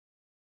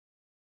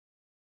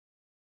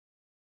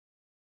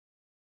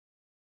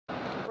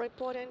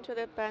Reporting to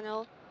the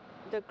panel,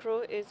 the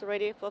crew is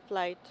ready for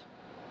flight.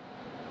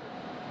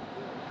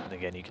 And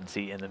again, you can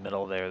see in the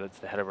middle there, that's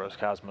the head of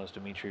Roscosmos,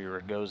 Dmitry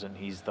Rogozin.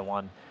 He's the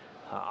one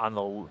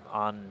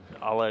on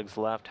Oleg's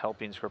left,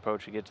 helping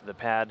Skripochka get to the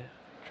pad.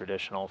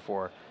 Traditional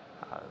for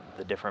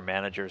the different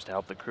managers to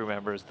help the crew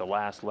members, the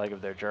last leg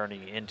of their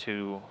journey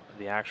into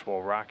the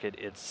actual rocket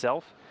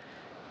itself.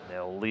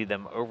 They'll lead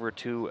them over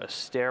to a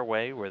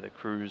stairway where the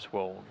crews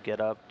will get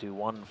up, do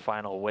one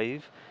final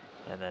wave,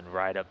 and then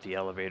ride up the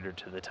elevator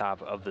to the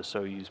top of the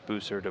Soyuz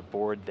booster to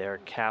board their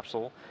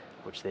capsule,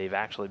 which they've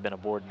actually been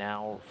aboard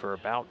now for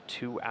about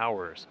 2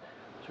 hours.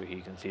 So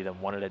you can see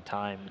them one at a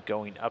time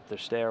going up the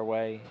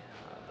stairway.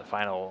 The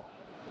final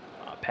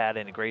pad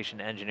integration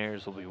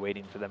engineers will be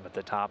waiting for them at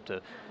the top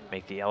to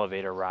make the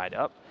elevator ride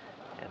up.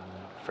 And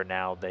for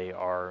now, they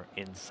are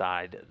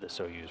inside the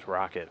Soyuz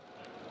rocket.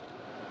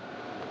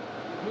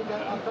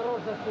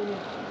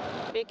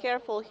 Be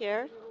careful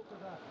here.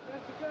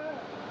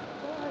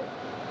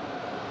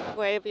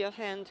 Wave your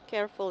hand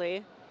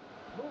carefully.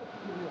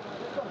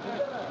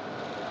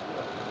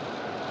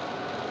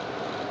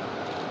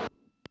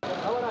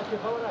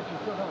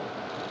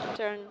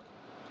 Turn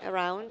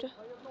around.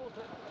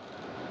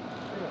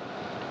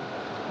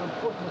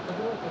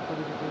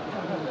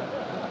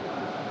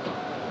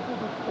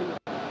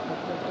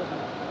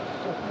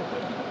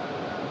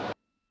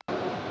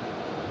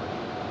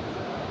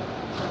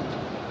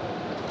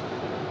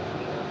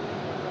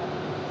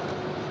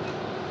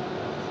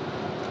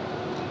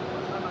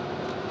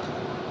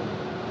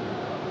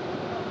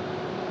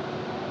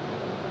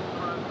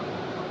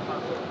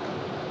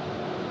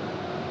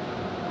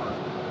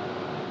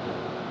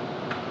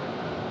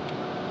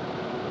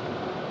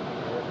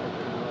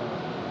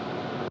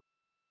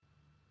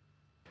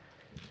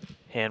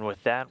 And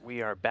with that,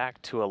 we are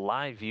back to a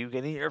live view,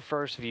 getting your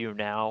first view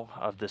now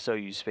of the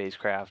Soyuz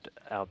spacecraft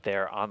out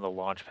there on the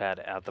launch pad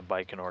at the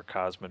Baikonur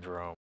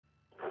Cosmodrome.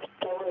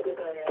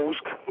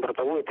 Пуск,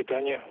 бортовое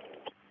питание.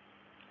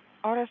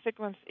 Auto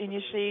sequence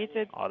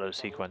initiated. Auto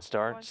sequence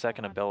start,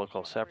 second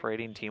umbilical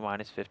separating,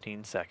 T-minus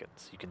 15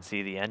 seconds. You can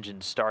see the engine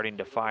starting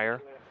to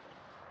fire.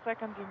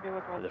 Second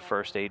umbilical. The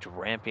first stage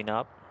ramping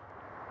up.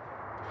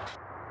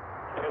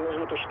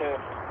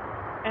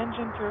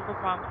 Engine turbo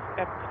pumps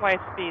at flight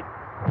speed.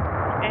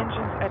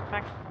 Engines at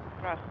maximum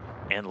thrust.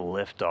 And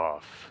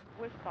liftoff.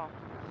 Liftoff.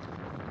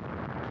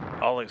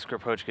 Oleg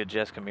Skripochka,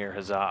 Jessica Meir,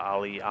 Hazzaa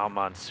Ali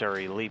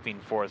Almansoori leaping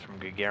forth from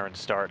Gagarin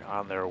start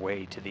on their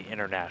way to the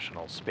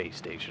International Space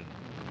Station.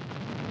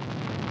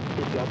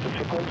 6 seconds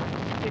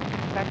in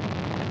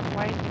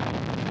flight.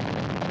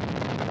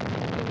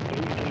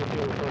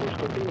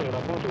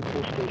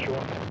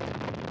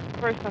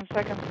 First and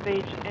second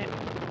stage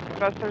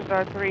thrusters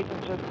are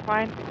operating just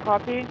fine.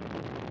 Copy.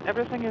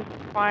 Everything is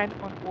fine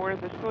on board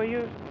the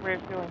Soyuz. We're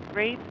feeling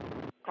great.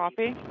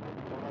 Copy.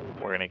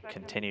 We're going to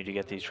continue to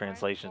get these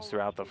translations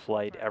throughout the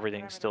flight.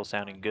 Everything's still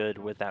sounding good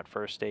with that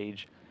first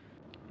stage.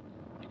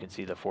 You can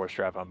see the 4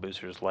 strap-on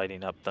boosters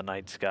lighting up the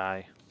night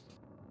sky.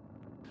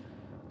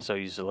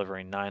 Soyuz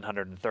delivering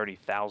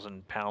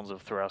 930,000 pounds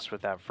of thrust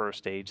with that first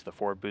stage, the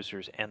 4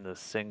 boosters and the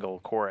single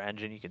core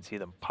engine. You can see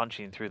them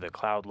punching through the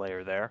cloud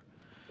layer there.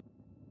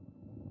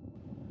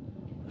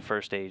 The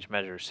first stage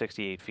measures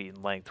 68 feet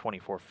in length,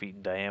 24 feet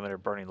in diameter,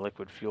 burning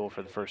liquid fuel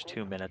for the first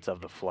 2 minutes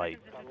of the flight.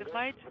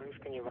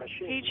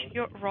 Pitch,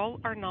 your roll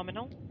are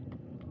nominal.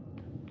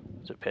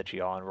 So pitch,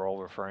 yaw, and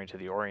roll referring to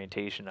the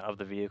orientation of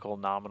the vehicle.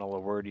 Nominal, a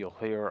word you'll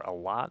hear a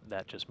lot.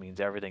 That just means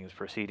everything is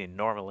proceeding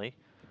normally.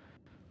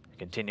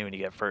 Continuing to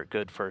get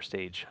good first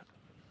stage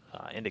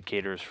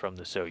indicators from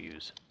the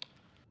Soyuz.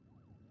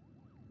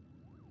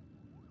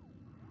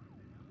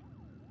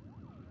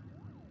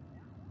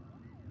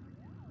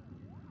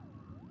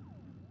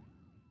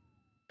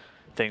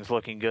 Things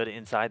looking good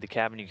inside the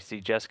cabin. You can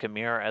see Jessica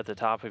Meir at the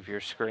top of your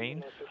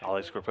screen.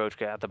 Oleg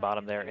Skripochka at the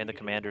bottom there in the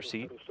commander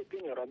seat.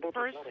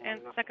 First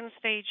and second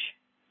stage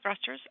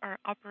thrusters are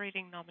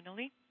operating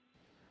nominally.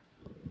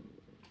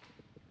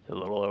 A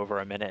little over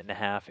a minute and a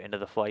half into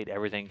the flight,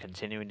 everything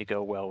continuing to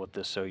go well with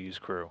the Soyuz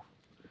crew.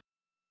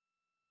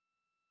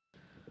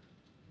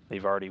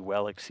 They've already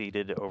well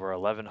exceeded over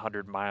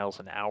 1,100 miles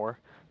an hour.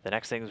 The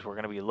next things we're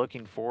going to be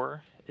looking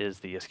for is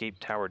the escape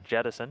tower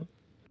jettison.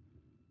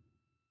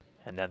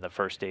 And then the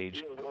first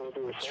stage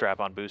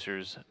strap-on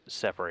boosters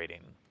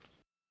separating.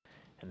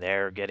 And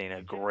they're getting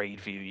a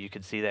great view. You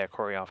can see that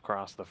choreograph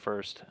across the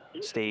first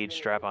stage.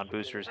 Strap-on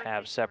boosters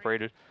have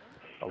separated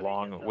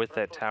along with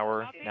that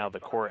tower. Now the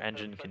core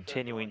engine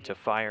continuing to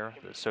fire.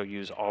 The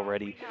Soyuz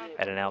already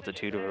at an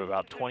altitude of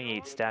about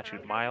 28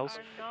 statute miles.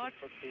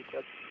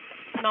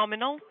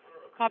 Nominal.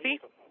 Copy.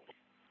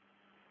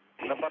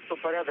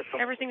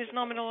 Everything is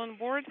nominal on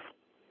board.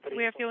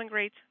 We are feeling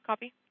great.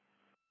 Copy.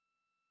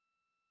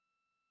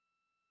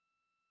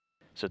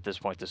 So at this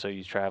point, the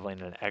Soyuz traveling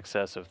in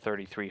excess of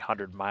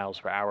 3,300 miles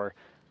per hour.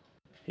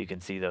 You can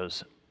see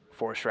those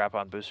 4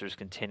 strap-on boosters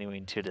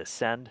continuing to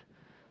descend.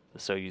 The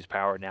Soyuz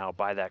powered now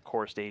by that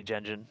core stage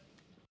engine.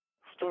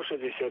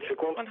 160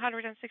 секунд.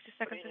 160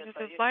 seconds into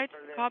the flight.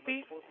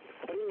 Copy.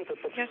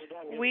 Yes,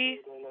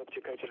 we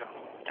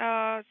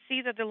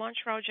see that the launch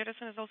route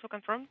jettison is also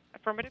confirmed.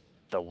 Affirmative.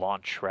 The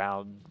launch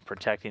shroud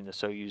protecting the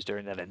Soyuz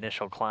during that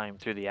initial climb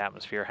through the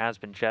atmosphere has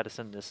been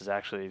jettisoned. This is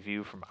actually a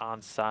view from on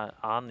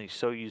the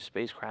Soyuz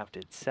spacecraft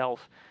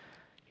itself.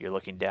 You're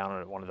looking down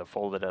at one of the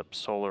folded up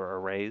solar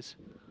arrays.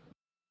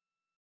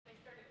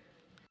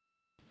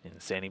 And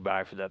standing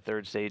by for that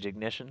third stage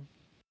ignition.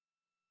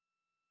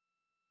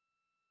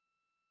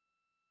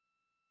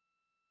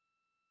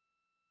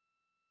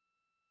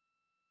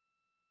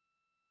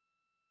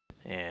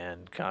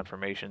 And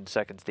confirmation,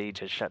 second stage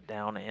has shut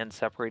down and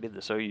separated.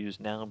 The Soyuz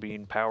now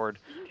being powered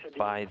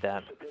by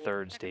that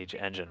third stage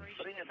engine.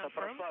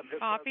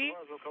 Copy.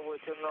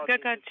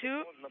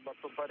 GK2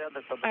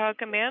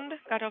 command,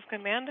 cutoff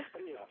command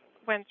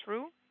went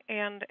through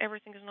and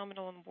everything is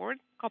nominal on board.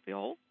 Copy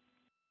all.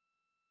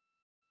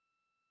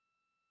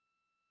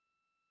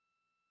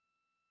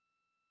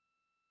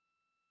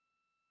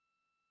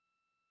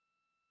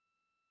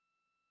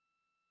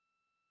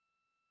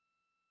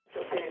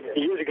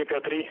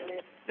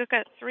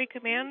 GK3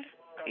 command.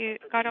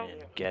 Cutoff.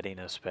 And getting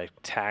a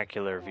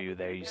spectacular view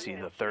there. You see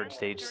the third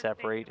stage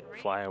separate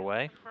and fly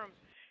away.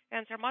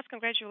 And Sarmat,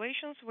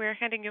 congratulations. We're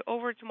handing you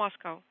over to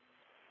Moscow.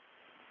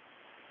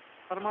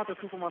 Sarmat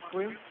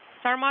Moscow.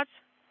 Moscow.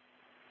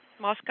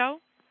 Moscow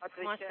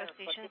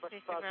station,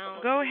 face the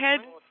ground. Go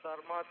ahead.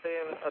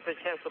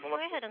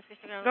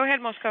 Go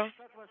ahead, Moscow.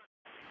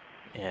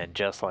 And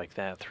just like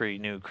that, 3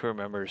 new crew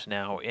members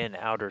now in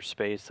outer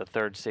space, the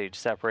third stage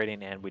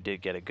separating, and we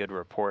did get a good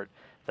report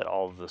that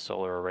all of the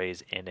solar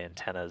arrays and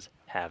antennas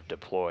have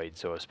deployed.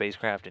 So a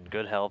spacecraft in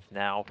good health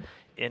now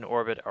in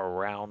orbit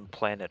around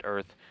planet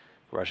Earth.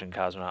 Russian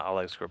cosmonaut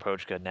Oleg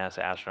Skripochka, NASA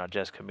astronaut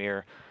Jessica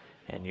Meir,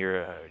 and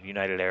your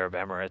United Arab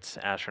Emirates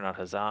astronaut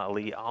Hazzaa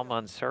Ali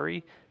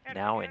Almansoori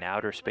now in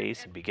outer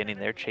space and beginning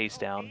their chase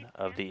down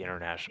of the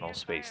International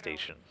Space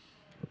Station.